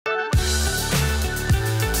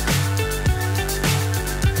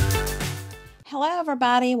Hello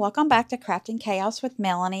everybody, welcome back to Crafting Chaos with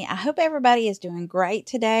Melanie. I hope everybody is doing great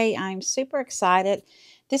today. I'm super excited.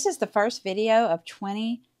 This is the first video of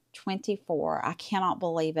 2024. I cannot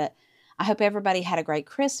believe it. I hope everybody had a great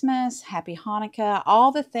Christmas, happy Hanukkah,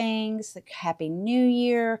 all the things, happy New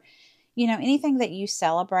Year, anything that you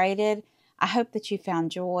celebrated. I hope that you found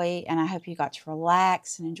joy and I hope you got to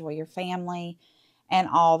relax and enjoy your family and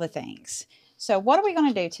all the things. So what are we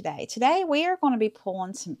going to do today? Today we are going to be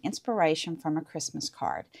pulling some inspiration from a Christmas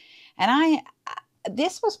card. And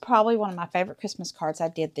this was probably one of my favorite Christmas cards I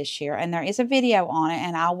did this year. And there is a video on it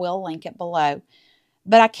and I will link it below.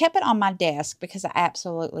 But I kept it on my desk because I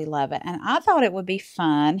absolutely love it. And I thought it would be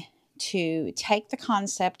fun to take the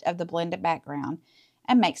concept of the blended background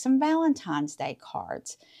and make some Valentine's Day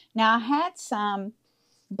cards. Now I had some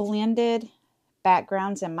blended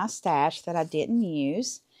backgrounds in my stash that I didn't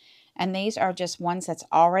use. And these are just ones that's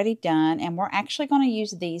already done. And we're actually going to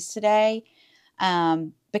use these today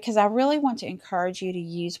because I really want to encourage you to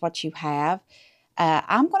use what you have.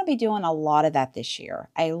 I'm going to be doing a lot of that this year.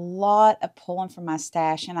 A lot of pulling from my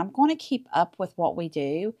stash. And I'm going to keep up with what we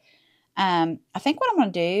do. I think what I'm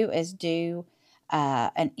going to do is do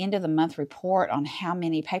an end of the month report on how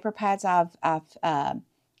many paper pads I've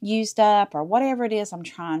used up or whatever it is I'm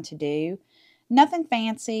trying to do. Nothing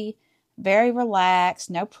fancy. Very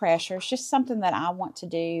relaxed, no pressure. It's just something that I want to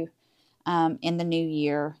do in the new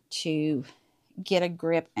year to get a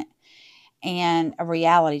grip and a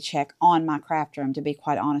reality check on my craft room, to be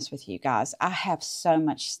quite honest with you guys. I have so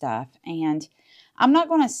much stuff, and I'm not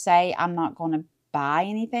going to say I'm not going to buy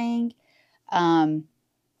anything.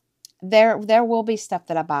 There will be stuff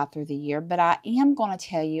that I buy through the year, but I am going to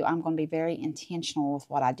tell you I'm going to be very intentional with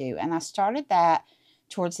what I do. And I started that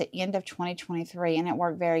towards the end of 2023, and it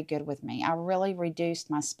worked very good with me. I really reduced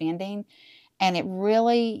my spending, and I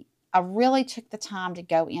really took the time to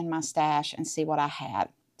go in my stash and see what I had.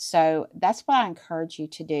 So that's what I encourage you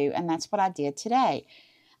to do, and that's what I did today.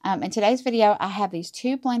 In today's video, I have these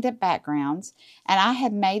two blended backgrounds, and I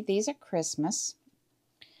had made these at Christmas.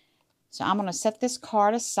 So I'm going to set this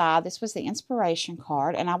card aside. This was the inspiration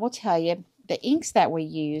card, and I will tell you, the inks that we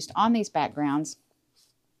used on these backgrounds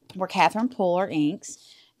were Catherine Puller inks.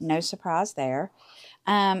 No surprise there.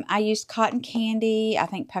 I used Cotton Candy, I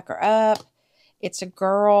think Pucker Up, It's a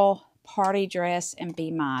Girl, Party Dress, and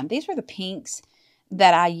Be Mine. These were the pinks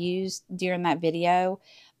that I used during that video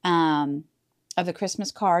of the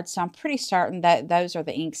Christmas cards. So I'm pretty certain that those are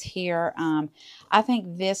the inks here. I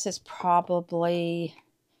think this is probably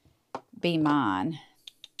Be Mine.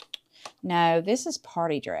 No, this is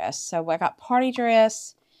Party Dress. So I got Party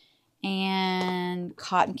Dress and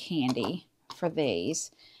Cotton Candy for these.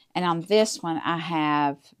 And on this one, I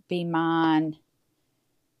have Be Mine.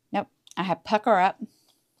 Nope. I have Pucker Up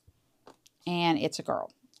and It's a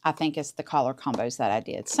Girl. I think it's the color combos that I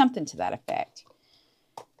did. Something to that effect.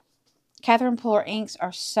 Catherine Puller inks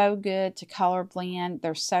are so good to color blend.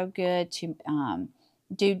 They're so good to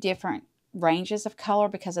do different ranges of color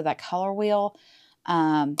because of that color wheel.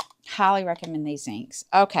 Highly recommend these inks.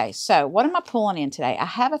 Okay, so what am I pulling in today? I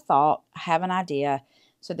have a thought. I have an idea.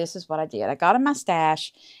 So this is what I did. I got in my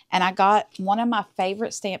stash, and I got one of my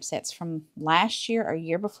favorite stamp sets from last year or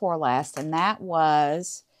year before last, and that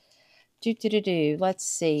was, let's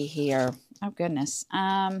see here. Oh, goodness.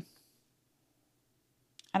 I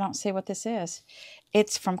don't see what this is.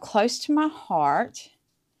 It's from Close to My Heart.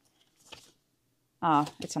 Oh,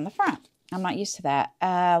 it's on the front. I'm not used to that.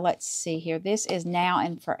 Let's see here. This is Now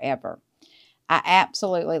and Forever. I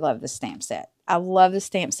absolutely love this stamp set. I love the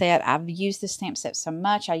stamp set. I've used the stamp set so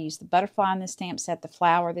much. I used the butterfly in the stamp set, the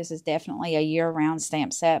flower. This is definitely a year-round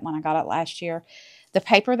stamp set when I got it last year. The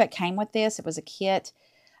paper that came with this, it was a kit.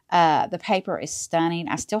 The paper is stunning.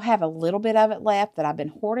 I still have a little bit of it left that I've been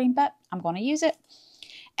hoarding, but I'm going to use it.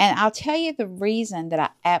 And I'll tell you the reason that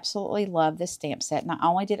I absolutely love this stamp set. Not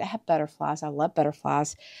only did it have butterflies, I love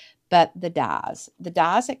butterflies, but the dies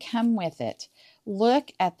that come with it.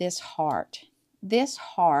 Look at this heart. This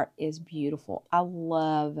heart is beautiful. I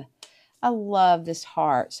love this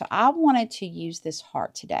heart. So I wanted to use this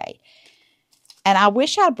heart today. And I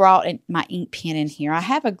wish I brought my ink pen in here. I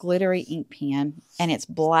have a glittery ink pen, and it's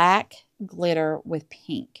black glitter with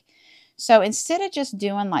pink. So instead of just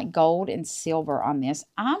doing like gold and silver on this,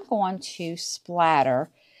 I'm going to splatter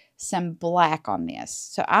some black on this.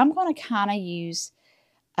 So I'm going to kind of use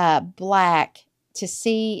black to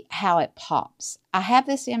see how it pops. I have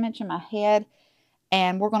this image in my head,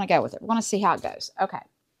 and we're going to go with it. We're going to see how it goes. Okay.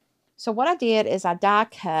 So what I did is I die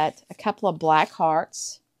cut a couple of black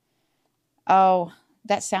hearts. Oh,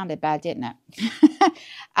 that sounded bad, didn't it?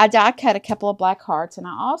 I die cut a couple of black hearts, and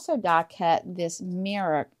I also die cut this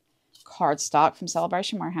mirror cardstock from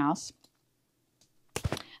Celebration Warehouse.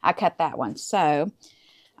 I cut that one. So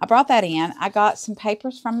I brought that in. I got some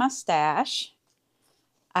papers from my stash.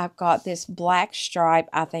 I've got this black stripe.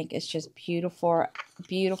 I think it's just beautiful,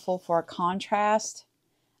 beautiful for a contrast.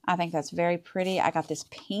 I think that's very pretty. I got this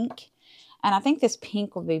pink. And I think this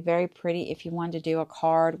pink would be very pretty if you wanted to do a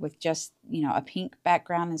card with just, you know, a pink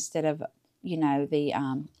background instead of, you know, the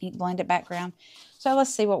ink blended background. So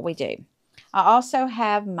let's see what we do. I also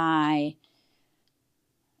have I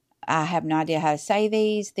have no idea how to say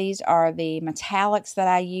these. These are the metallics that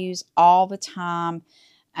I use all the time.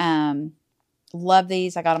 Love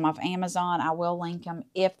these. I got them off Amazon. I will link them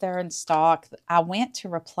if they're in stock. I went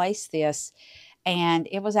to replace this and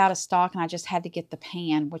it was out of stock and I just had to get the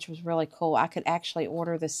pan, which was really cool. I could actually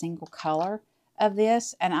order the single color of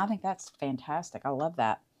this and I think that's fantastic. I love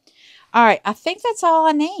that. All right, I think that's all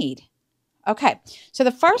I need. Okay, so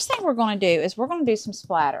the first thing we're going to do is we're going to do some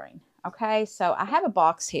splattering. Okay, so I have a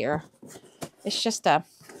box here. It's just a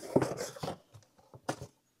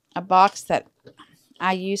box that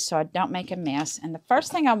I use so I don't make a mess. And the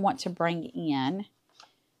first thing I want to bring in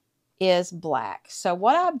is black. So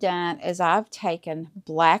what I've done is I've taken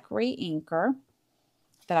black re-inker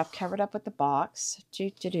that I've covered up with the box.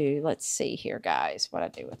 Let's see here, guys, what I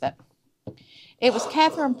do with it. It was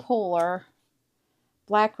Catherine Pooler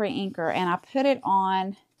black re-inker, and I put it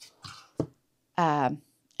on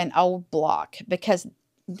an old block because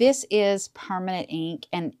this is permanent ink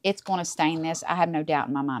and it's going to stain this. I have no doubt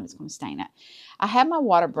in my mind it's going to stain it. I have my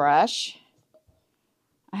water brush.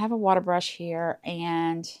 I have a water brush here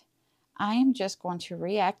and I am just going to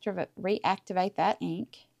reactivate that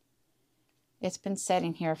ink. It's been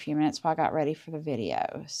sitting here a few minutes while I got ready for the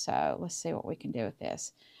video. So let's see what we can do with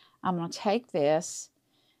this. I'm going to take this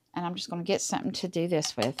and I'm just going to get something to do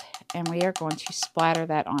this with. And we are going to splatter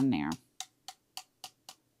that on there.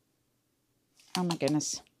 Oh my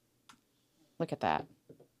goodness. Look at that.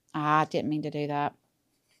 I didn't mean to do that.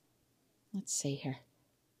 Let's see here.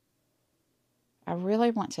 I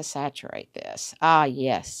really want to saturate this. Ah,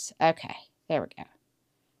 yes. Okay. There we go.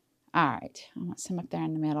 All right. I want some up there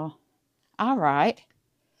in the middle. All right.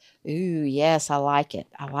 Ooh, yes. I like it.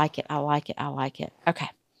 I like it. I like it. I like it. Okay.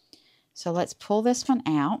 So let's pull this one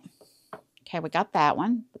out. Okay, we got that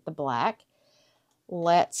one with the black.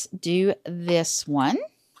 Let's do this one.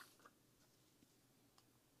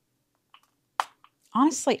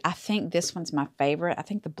 Honestly, I think this one's my favorite. I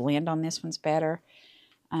think the blend on this one's better.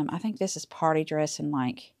 I think this is party dress and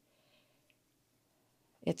like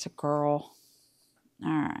it's a girl. All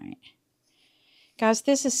right. Guys,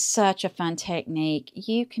 this is such a fun technique.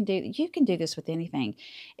 You can do this with anything.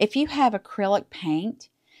 If you have acrylic paint,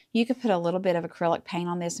 you could put a little bit of acrylic paint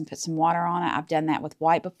on this and put some water on it. I've done that with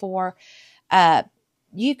white before.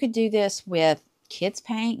 You could do this with kids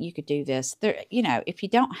paint. You could do this. There, you know, if you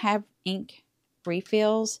don't have ink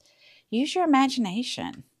refills, use your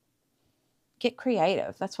imagination. Get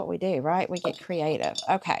creative. That's what we do, right? We get creative.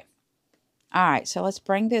 Okay. All right, so let's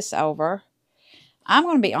bring this over. I'm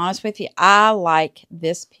going to be honest with you. I like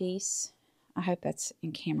this piece. I hope that's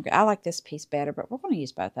in camera. I like this piece better, but we're going to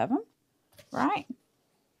use both of them, right?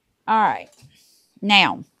 All right.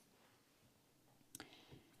 Now,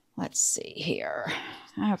 let's see here.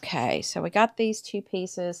 Okay, so we got these two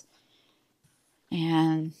pieces,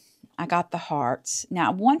 and I got the hearts.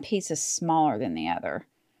 Now, one piece is smaller than the other.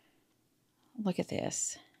 Look at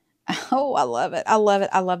this. Oh, I love it. I love it.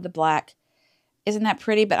 I love the black. Isn't that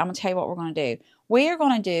pretty? But I'm going to tell you what we're going to do. We are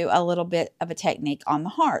going to do a little bit of a technique on the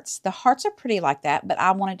hearts. The hearts are pretty like that, but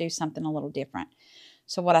I want to do something a little different.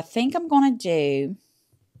 So what I think I'm going to do,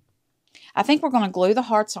 I think we're going to glue the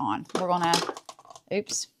hearts on. We're going to,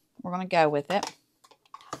 oops, we're going to go with it.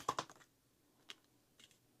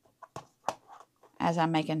 As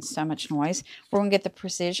I'm making so much noise. We're going to get the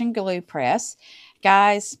Precision Glue Press.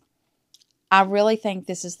 Guys, I really think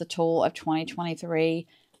this is the tool of 2023.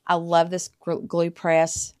 I love this glue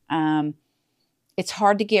press. It's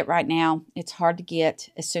hard to get right now. It's hard to get.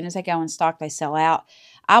 As soon as they go in stock, they sell out.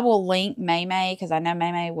 I will link May because I know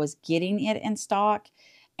May was getting it in stock.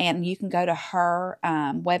 And you can go to her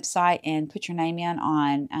website and put your name in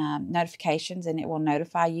on notifications, and it will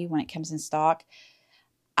notify you when it comes in stock.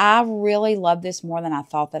 I really love this more than I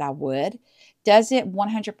thought that I would. Does it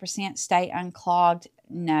 100% stay unclogged?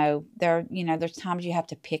 No. There's times you have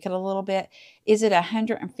to pick it a little bit. Is it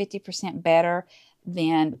 150% better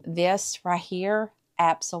than this right here?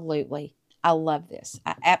 Absolutely. I love this.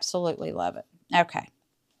 I absolutely love it. Okay.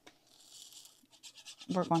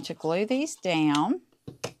 We're going to glue these down.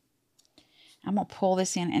 I'm going to pull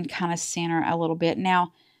this in and kind of center a little bit.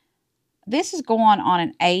 Now, this is going on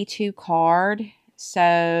an A2 card.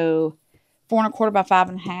 So 4 1/4 by 5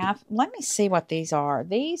 1/2. Let me see what these are.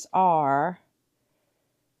 These are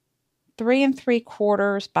 3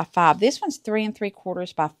 3/4 by 5. This one's 3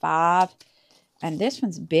 3/4 by 5. And this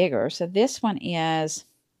one's bigger. So this one is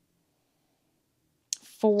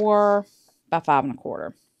 4 by 5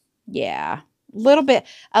 1/4. Yeah. A little bit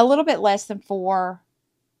less than 4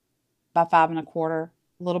 by 5 1/4.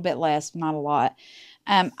 A little bit less, not a lot.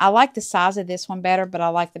 I like the size of this one better, but I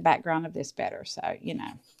like the background of this better. So, you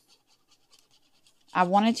know, I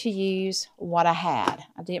wanted to use what I had.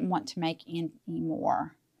 I didn't want to make any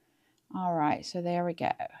more. All right, so there we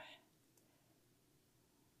go.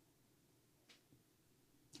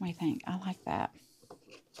 What do you think? I like that.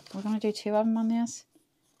 We're going to do 2 of them on this.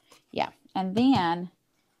 Yeah, and then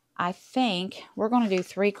I think we're going to do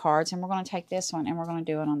 3 cards, and we're going to take this one, and we're going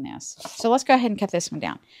to do it on this. So let's go ahead and cut this one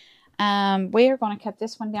down. We are going to cut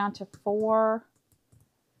this one down to 4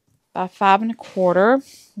 by 5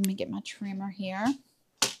 1/4. Let me get my trimmer here.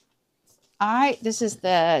 All right, this is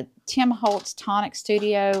the Tim Holtz Tonic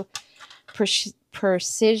Studio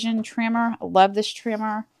Precision Trimmer. I love this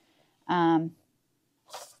trimmer.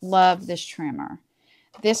 Love this trimmer.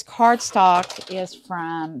 This cardstock is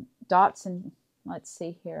from Dots and, let's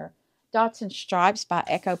see here, Dots and Stripes by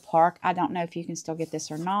Echo Park. I don't know if you can still get this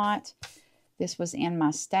or not. This was in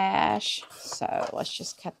my stash, so let's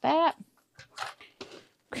just cut that.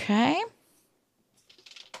 Okay.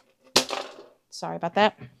 Sorry about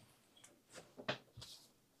that.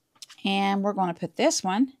 And we're going to put this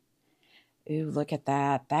one. Ooh, look at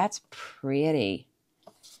that. That's pretty.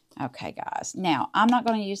 Okay, guys. Now, I'm not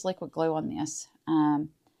going to use liquid glue on this. I'm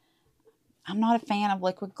not a fan of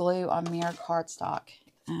liquid glue on mirror cardstock.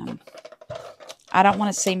 I don't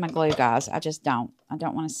want to see my glue, guys. I just don't. I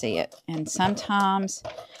don't want to see it. And sometimes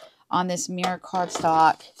on this mirror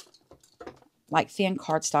cardstock, like thin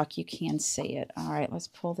cardstock, you can see it. All right, let's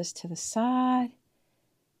pull this to the side.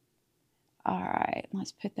 All right,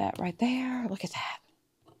 let's put that right there. Look at that.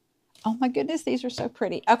 Oh my goodness, these are so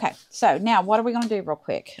pretty. Okay, so now what are we going to do real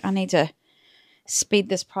quick? I need to speed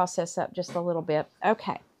this process up just a little bit.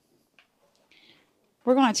 Okay.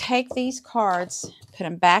 We're going to take these cards, put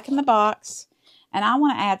them back in the box, and I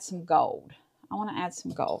want to add some gold. I want to add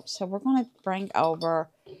some gold. So we're going to bring over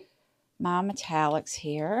my metallics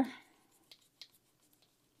here.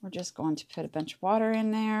 We're just going to put a bunch of water in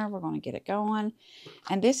there. We're going to get it going.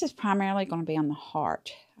 And this is primarily going to be on the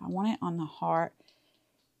heart. I want it on the heart,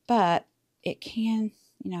 but it can,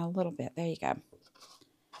 you know, a little bit. There you go.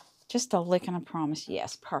 Just a lick and a promise.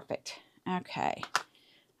 Yes, perfect. Okay.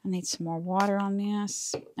 I need some more water on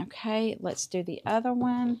this. Okay, let's do the other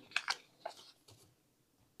one.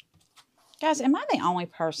 Guys, am I the only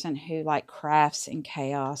person who, like, crafts in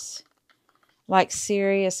chaos? Like,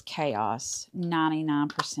 serious chaos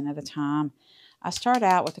 99% of the time. I start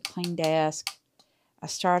out with a clean desk. I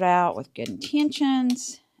start out with good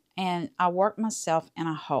intentions. And I work myself in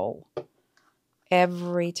a hole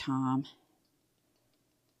every time.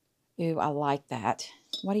 Ooh, I like that.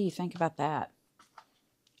 What do you think about that?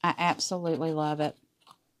 I absolutely love it.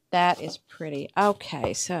 That is pretty.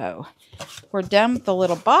 Okay, so we're done with the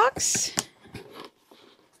little box.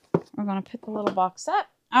 We're going to put the little box up.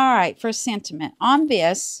 All right, for sentiment. On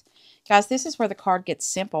this, guys, this is where the card gets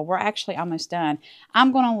simple. We're actually almost done.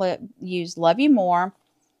 I'm going to use Love You More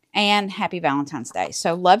and Happy Valentine's Day.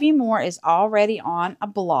 So Love You More is already on a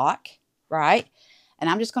block, right? And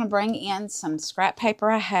I'm just going to bring in some scrap paper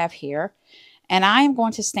I have here. And I am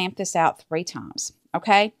going to stamp this out 3 times,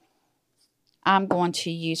 okay? I'm going to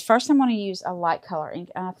use, first I'm going to use a light color ink.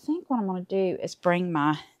 And I think what I'm going to do is bring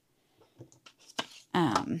my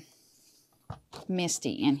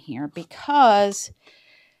Misty in here because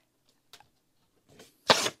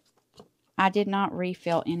I did not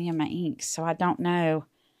refill any of my inks. So I don't know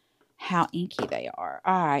how inky they are.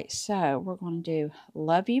 All right, so we're going to do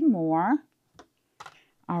Love You More.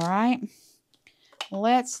 All right.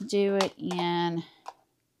 Let's do it in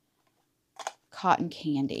Cotton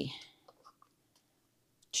Candy.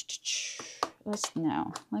 Let's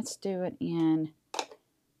do it in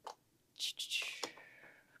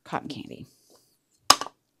Cotton Candy.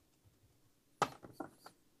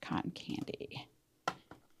 Cotton Candy.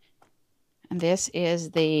 And this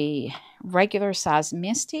is the regular size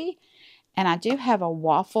Misty. And I do have a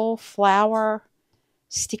waffle flower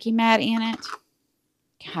sticky mat in it.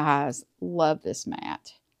 Guys, love this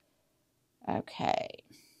mat. Okay.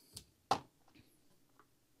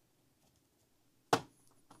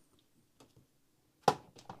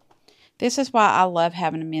 This is why I love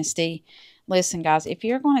having a Misty. Listen, guys, if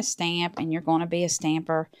you're going to stamp and you're going to be a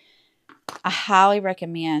stamper, I highly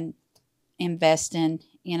recommend investing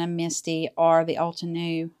in a Misty or the Ulta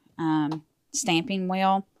New stamping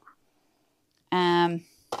wheel.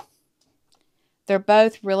 They're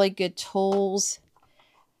both really good tools.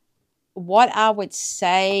 What I would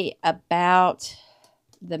say about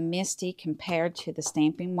the Misty compared to the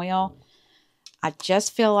stamping wheel, I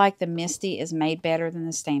just feel like the Misty is made better than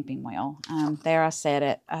the stamping wheel. There, I said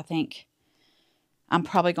it. I think I'm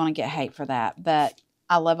probably going to get hate for that, but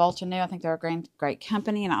I love Ultra New. I think they're a great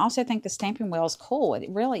company, and I also think the stamping wheel is cool. It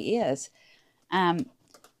really is.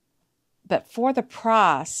 But for the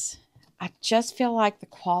price, I just feel like the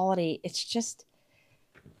quality,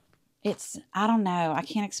 I don't know. I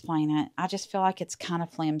can't explain it. I just feel like it's kind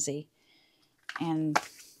of flimsy. And,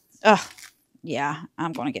 yeah,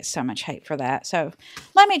 I'm going to get so much hate for that. So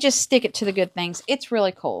let me just stick it to the good things. It's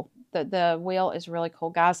really cool. The wheel is really cool.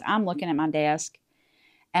 Guys, I'm looking at my desk,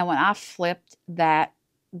 and when I flipped that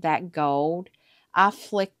gold, I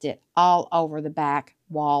flicked it all over the back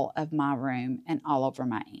wall of my room and all over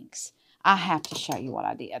my inks. I have to show you what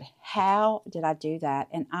I did. How did I do that?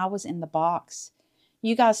 And I was in the box.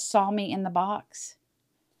 You guys saw me in the box.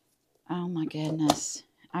 Oh my goodness.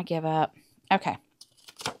 I give up. Okay.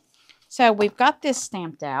 So we've got this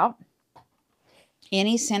stamped out.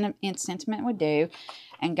 Any sentiment would do.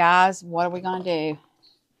 And guys, what are we going to do?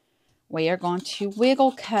 We are going to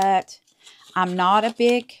wiggle cut. I'm not a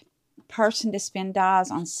big person to spend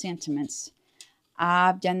dies on sentiments.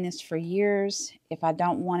 I've done this for years. If I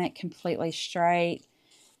don't want it completely straight,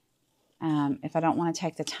 if I don't want to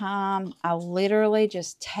take the time, I literally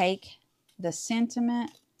just take the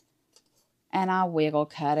sentiment and I wiggle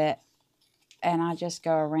cut it. And I just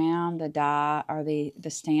go around the die or the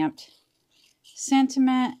stamped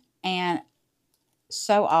sentiment. And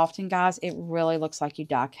so often, guys, it really looks like you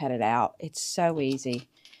die cut it out. It's so easy.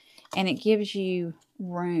 And it gives you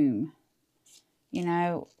room. You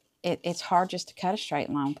know, it's hard just to cut a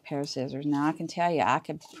straight line with a pair of scissors. Now, I can tell you, I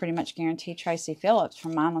could pretty much guarantee Tracy Phillips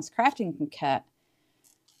from Mindless Crafting can cut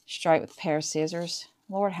straight with a pair of scissors.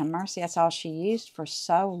 Lord have mercy, that's all she used for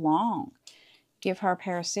so long. Give her a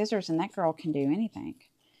pair of scissors and that girl can do anything.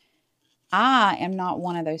 I am not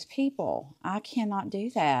one of those people. I cannot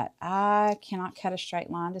do that. I cannot cut a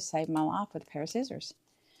straight line to save my life with a pair of scissors.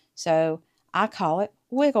 So I call it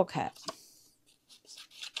wiggle cut.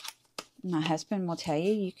 My husband will tell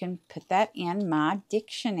you, you can put that in my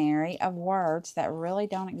dictionary of words that really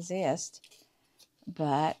don't exist,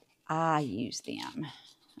 but I use them.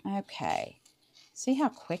 Okay. See how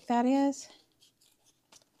quick that is?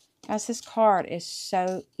 Guys, this card is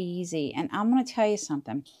so easy. And I'm going to tell you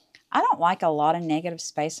something. I don't like a lot of negative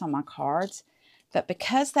space on my cards, but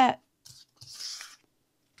because the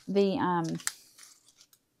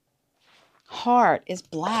heart is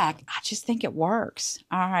black, I just think it works.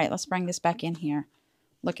 All right, let's bring this back in here.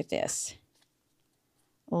 Look at this.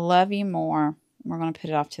 Love you more. We're going to put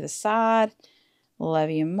it off to the side. Love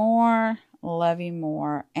you more. Love you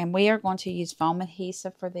more. And we are going to use foam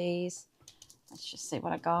adhesive for these. Let's just see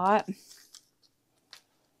what I got.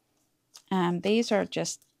 These are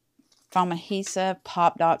just foam adhesive,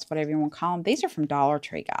 pop dots, whatever you want to call them. These are from Dollar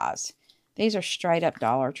Tree, guys. These are straight up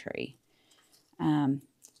Dollar Tree. I'm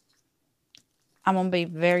going to be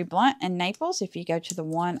very blunt. In Naples, if you go to the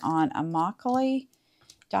one on Immokalee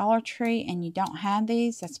Dollar Tree and you don't have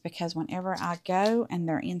these, that's because whenever I go and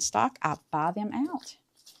they're in stock, I buy them out.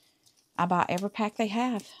 I buy every pack they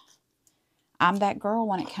have. I'm that girl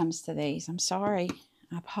when it comes to these. I'm sorry.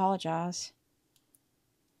 I apologize.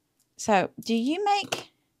 So, do you make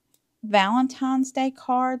Valentine's Day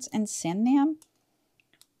cards and send them?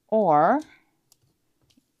 Or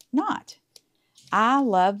not? I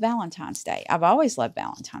love Valentine's Day. I've always loved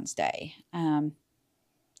Valentine's Day. And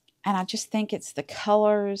I just think it's the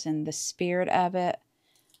colors and the spirit of it.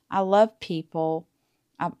 I love people.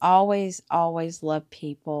 I've always loved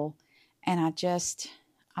people. And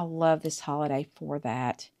I love this holiday for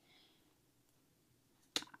that.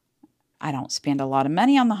 I don't spend a lot of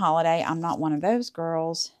money on the holiday. I'm not one of those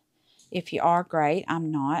girls. If you are, great.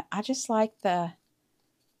 I'm not. I just like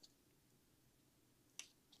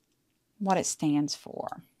what it stands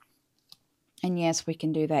for. And yes, we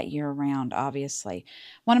can do that year-round, obviously.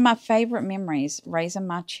 One of my favorite memories raising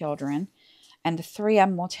my children, and the three of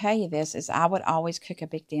them will tell you this, is I would always cook a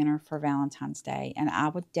big dinner for Valentine's Day. And I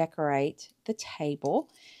would decorate the table.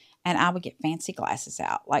 And I would get fancy glasses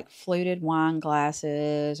out, like fluted wine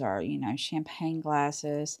glasses or, champagne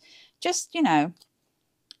glasses. Just, to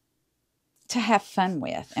have fun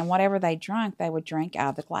with. And whatever they drank, they would drink out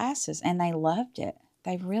of the glasses. And they loved it.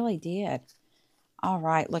 They really did. All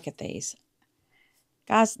right, look at these.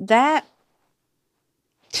 Guys, that,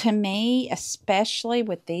 to me, especially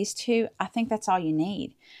with these two, I think that's all you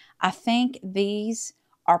need. I think these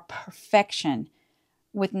are perfection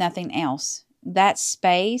with nothing else. That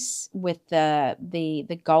space with the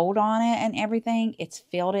gold on it and everything, it's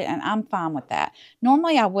filled it, and I'm fine with that.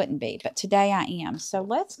 Normally I wouldn't be, but today I am. So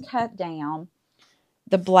let's cut down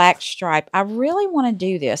the black stripe. I really want to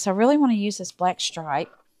do this. I really want to use this black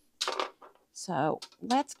stripe. So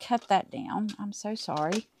let's cut that down. I'm so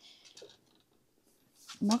sorry.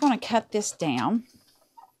 We're going to cut this down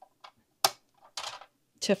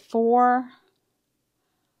to 4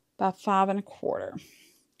 by 5 1/4.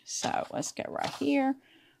 So let's go right here.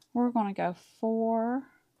 We're going to go 4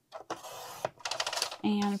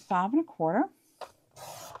 and 5 1/4.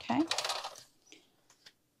 Okay.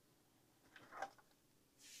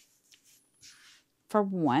 For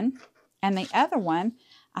one. And the other one,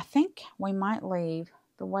 I think we might leave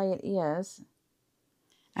the way it is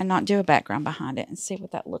and not do a background behind it and see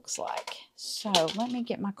what that looks like. So let me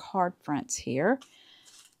get my card fronts here.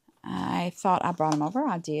 I thought I brought them over.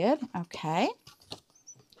 I did. Okay.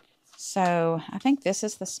 So I think this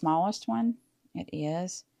is the smallest one. It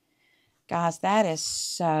is. Guys, that is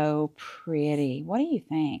so pretty. What do you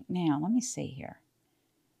think? Now, let me see here.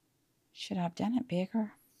 Should I have done it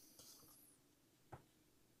bigger?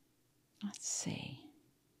 Let's see.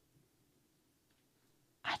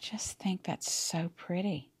 I just think that's so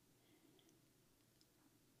pretty.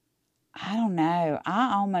 I don't know.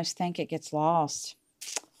 I almost think it gets lost.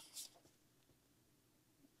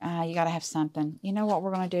 You got to have something. You know what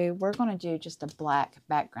we're going to do? We're going to do just a black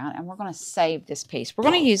background, and we're going to save this piece. We're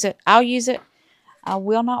going to use it. I'll use it. I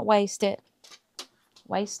will not waste it.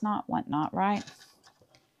 Waste not, want not, right?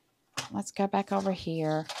 Let's go back over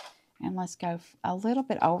here, and let's go a little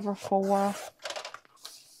bit over 4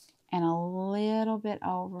 and a little bit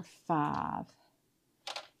over 5.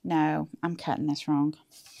 No, I'm cutting this wrong.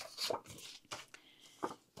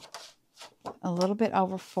 A little bit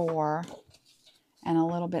over 4 and a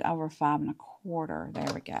little bit over 5 1/4.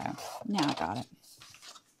 There we go. Now I got it.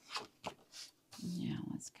 Now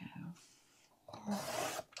let's go 4,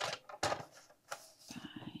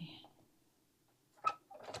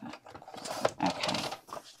 5. Okay.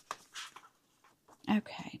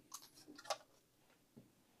 Okay.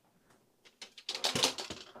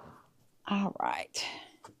 All right.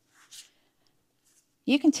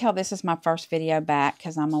 You can tell this is my first video back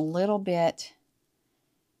because I'm a little bit...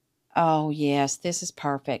 Oh, yes, this is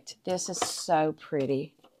perfect. This is so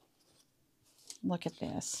pretty. Look at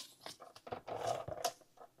this.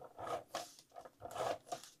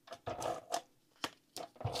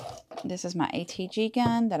 This is my ATG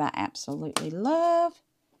gun that I absolutely love.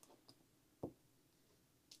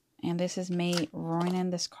 And this is me ruining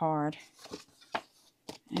this card.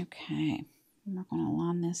 Okay, we're going to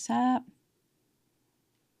line this up.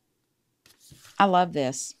 I love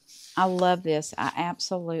this. I love this. I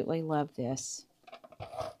absolutely love this.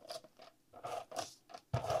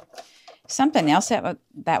 Something else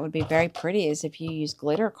that would be very pretty is if you use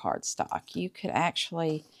glitter cardstock. You could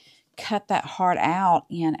actually cut that heart out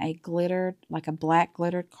in a glittered, like a black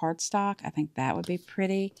glittered cardstock. I think that would be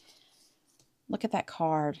pretty. Look at that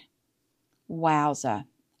card. Wowza.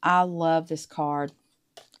 I love this card.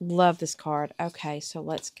 Love this card. Okay, so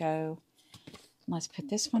let's go. Let's put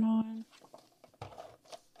this one on.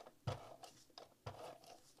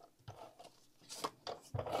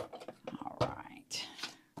 All right.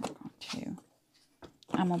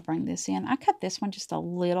 I'm going to bring this in. I cut this one just a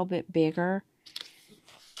little bit bigger.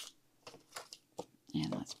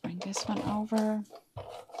 And let's bring this one over.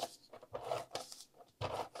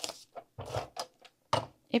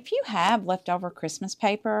 If you have leftover Christmas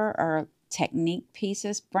paper or Technique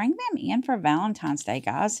pieces, bring them in for Valentine's Day,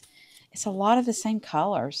 guys. It's a lot of the same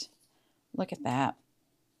colors. Look at that.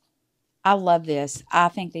 I love this. I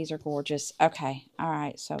think these are gorgeous. Okay. All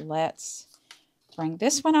right. So let's bring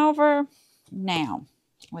this one over. Now,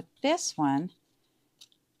 with this one,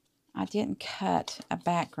 I didn't cut a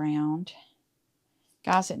background.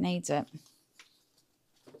 Guys, it needs it.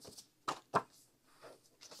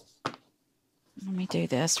 Let me do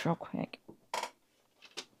this real quick.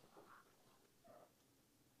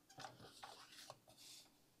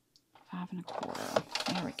 Five and a quarter.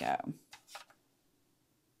 There we go.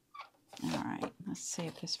 All right, let's see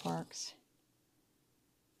if this works.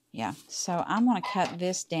 Yeah, so I'm going to cut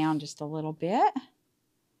this down just a little bit.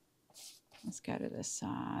 Let's go to this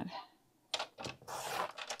side.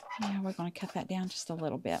 Yeah, we're going to cut that down just a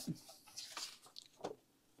little bit.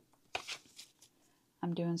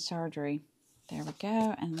 I'm doing surgery. There we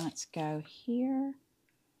go. And let's go here.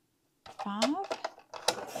 5.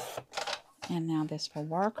 And now this will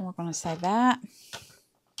work. And we're going to save that.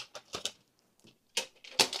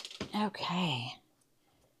 Okay.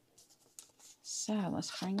 So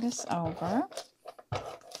let's bring this over.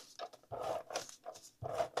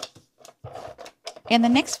 In the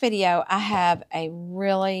next video, I have a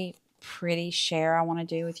really pretty share I want to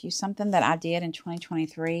do with you. Something that I did in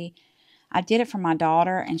 2023. I did it for my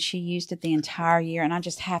daughter, and she used it the entire year, and I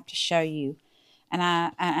just have to show you. And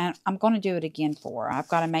I'm going to do it again for her. I've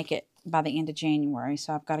got to make it by the end of January,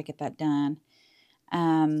 so I've got to get that done.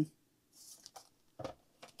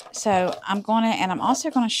 So I'm also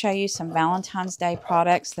going to show you some Valentine's Day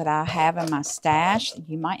products that I have in my stash that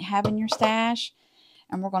you might have in your stash,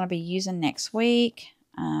 and we're going to be using next week.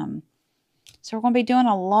 So we're going to be doing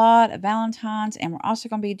a lot of Valentine's, and we're also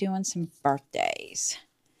going to be doing some birthdays.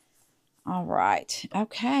 All right.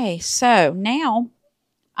 Okay. So now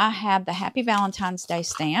I have the Happy Valentine's Day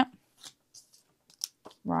stamp.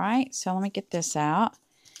 Right. So let me get this out.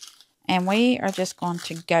 And we are just going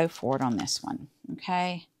to go for it on this one.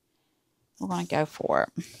 Okay. We're going to go for it.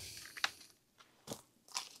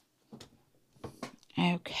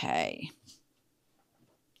 Okay.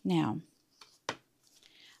 Now,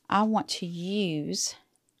 I want to use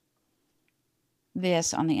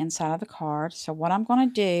this on the inside of the card. So what I'm going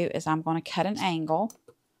to do is I'm going to cut an angle.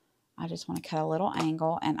 I just want to cut a little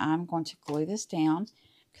angle, and I'm going to glue this down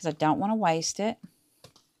because I don't want to waste it.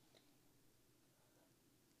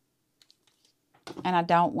 And I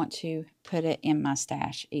don't want to put it in my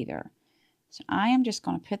stash either. So I am just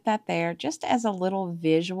going to put that there just as a little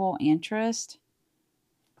visual interest.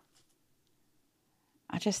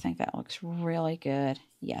 I just think that looks really good.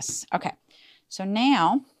 Yes. Okay. So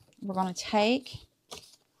now we're going to take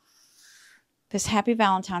this Happy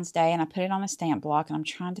Valentine's Day, and I put it on a stamp block, and I'm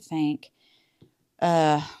trying to think,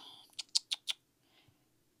 do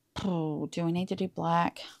we need to do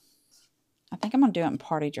black? I think I'm going to do it in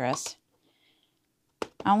party dress.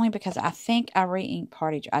 Only because I think I re-inked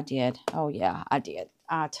party. I did. Oh, yeah, I did.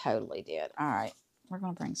 I totally did. All right. We're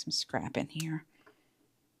going to bring some scrap in here.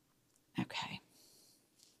 Okay.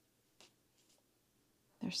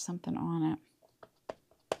 There's something on it.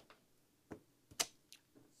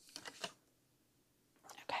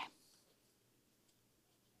 Okay.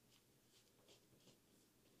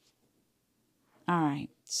 All right.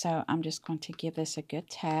 So I'm just going to give this a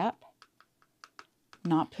good tap.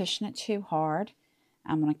 Not pushing it too hard.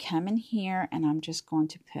 I'm going to come in here, and I'm just going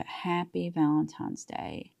to put Happy Valentine's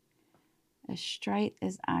Day as straight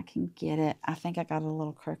as I can get it. I think I got a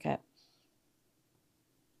little crooked.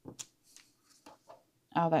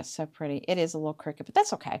 Oh, that's so pretty. It is a little crooked, but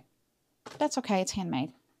that's okay. That's okay. It's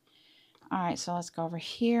handmade. All right, so let's go over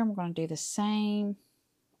here. We're going to do the same.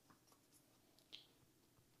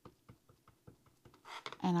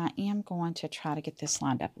 And I am going to try to get this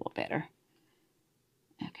lined up a little better.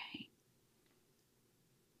 Okay.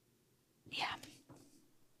 Yeah.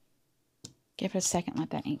 Give it a second,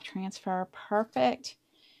 let that ink transfer. Perfect.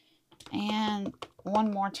 And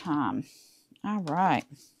one more time. All right.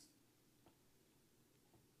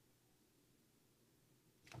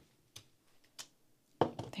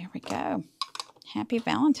 There we go. Happy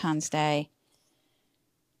Valentine's Day.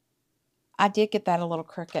 I did get that a little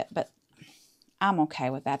crooked, but I'm okay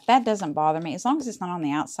with that. That doesn't bother me. As long as it's not on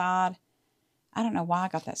the outside. I don't know why I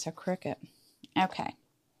got that so crooked. Okay.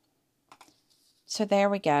 So there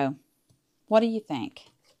we go. What do you think?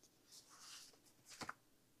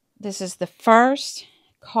 This is the first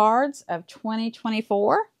cards of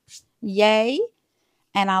 2024. Yay.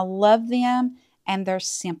 And I love them. And they're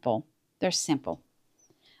simple. They're simple.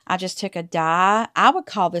 I just took a die. I would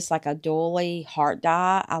call this like a doily heart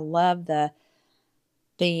die. I love the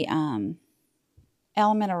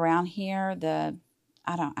element around here.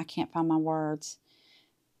 I can't find my words.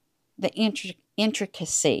 The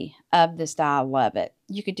intricacy of this die, I love it.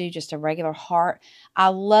 You could do just a regular heart. I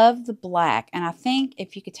love the black, and I think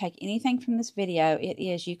if you could take anything from this video, it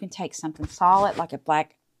is you can take something solid like a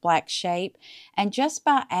black shape, and just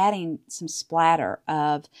by adding some splatter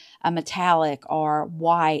of a metallic or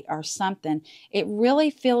white or something, it really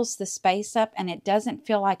fills the space up, and it doesn't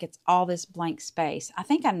feel like it's all this blank space. I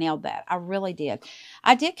think I nailed that. I really did.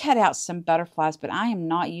 I did cut out some butterflies, but I am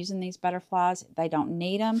not using these butterflies. They don't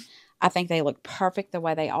need them. I think they look perfect the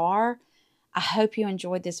way they are. I hope you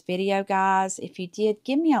enjoyed this video, guys. If you did,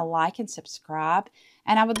 give me a like and subscribe.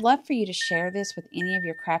 And I would love for you to share this with any of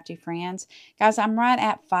your crafty friends. Guys, I'm right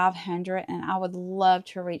at 500, and I would love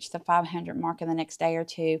to reach the 500 mark in the next day or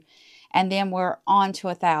two. And then we're on to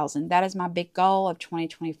 1,000. That is my big goal of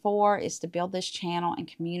 2024, is to build this channel and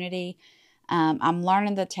community. I'm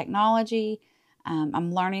learning the technology.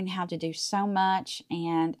 I'm learning how to do so much,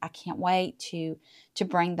 and I can't wait to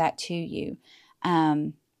bring that to you.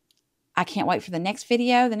 I can't wait for the next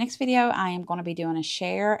video. The next video, I am going to be doing a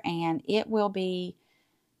share, and it will be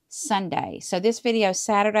Sunday. So this video is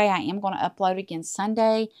Saturday. I am going to upload again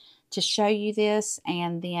Sunday to show you this.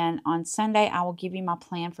 And then on Sunday, I will give you my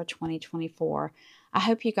plan for 2024. I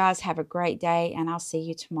hope you guys have a great day, and I'll see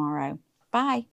you tomorrow. Bye.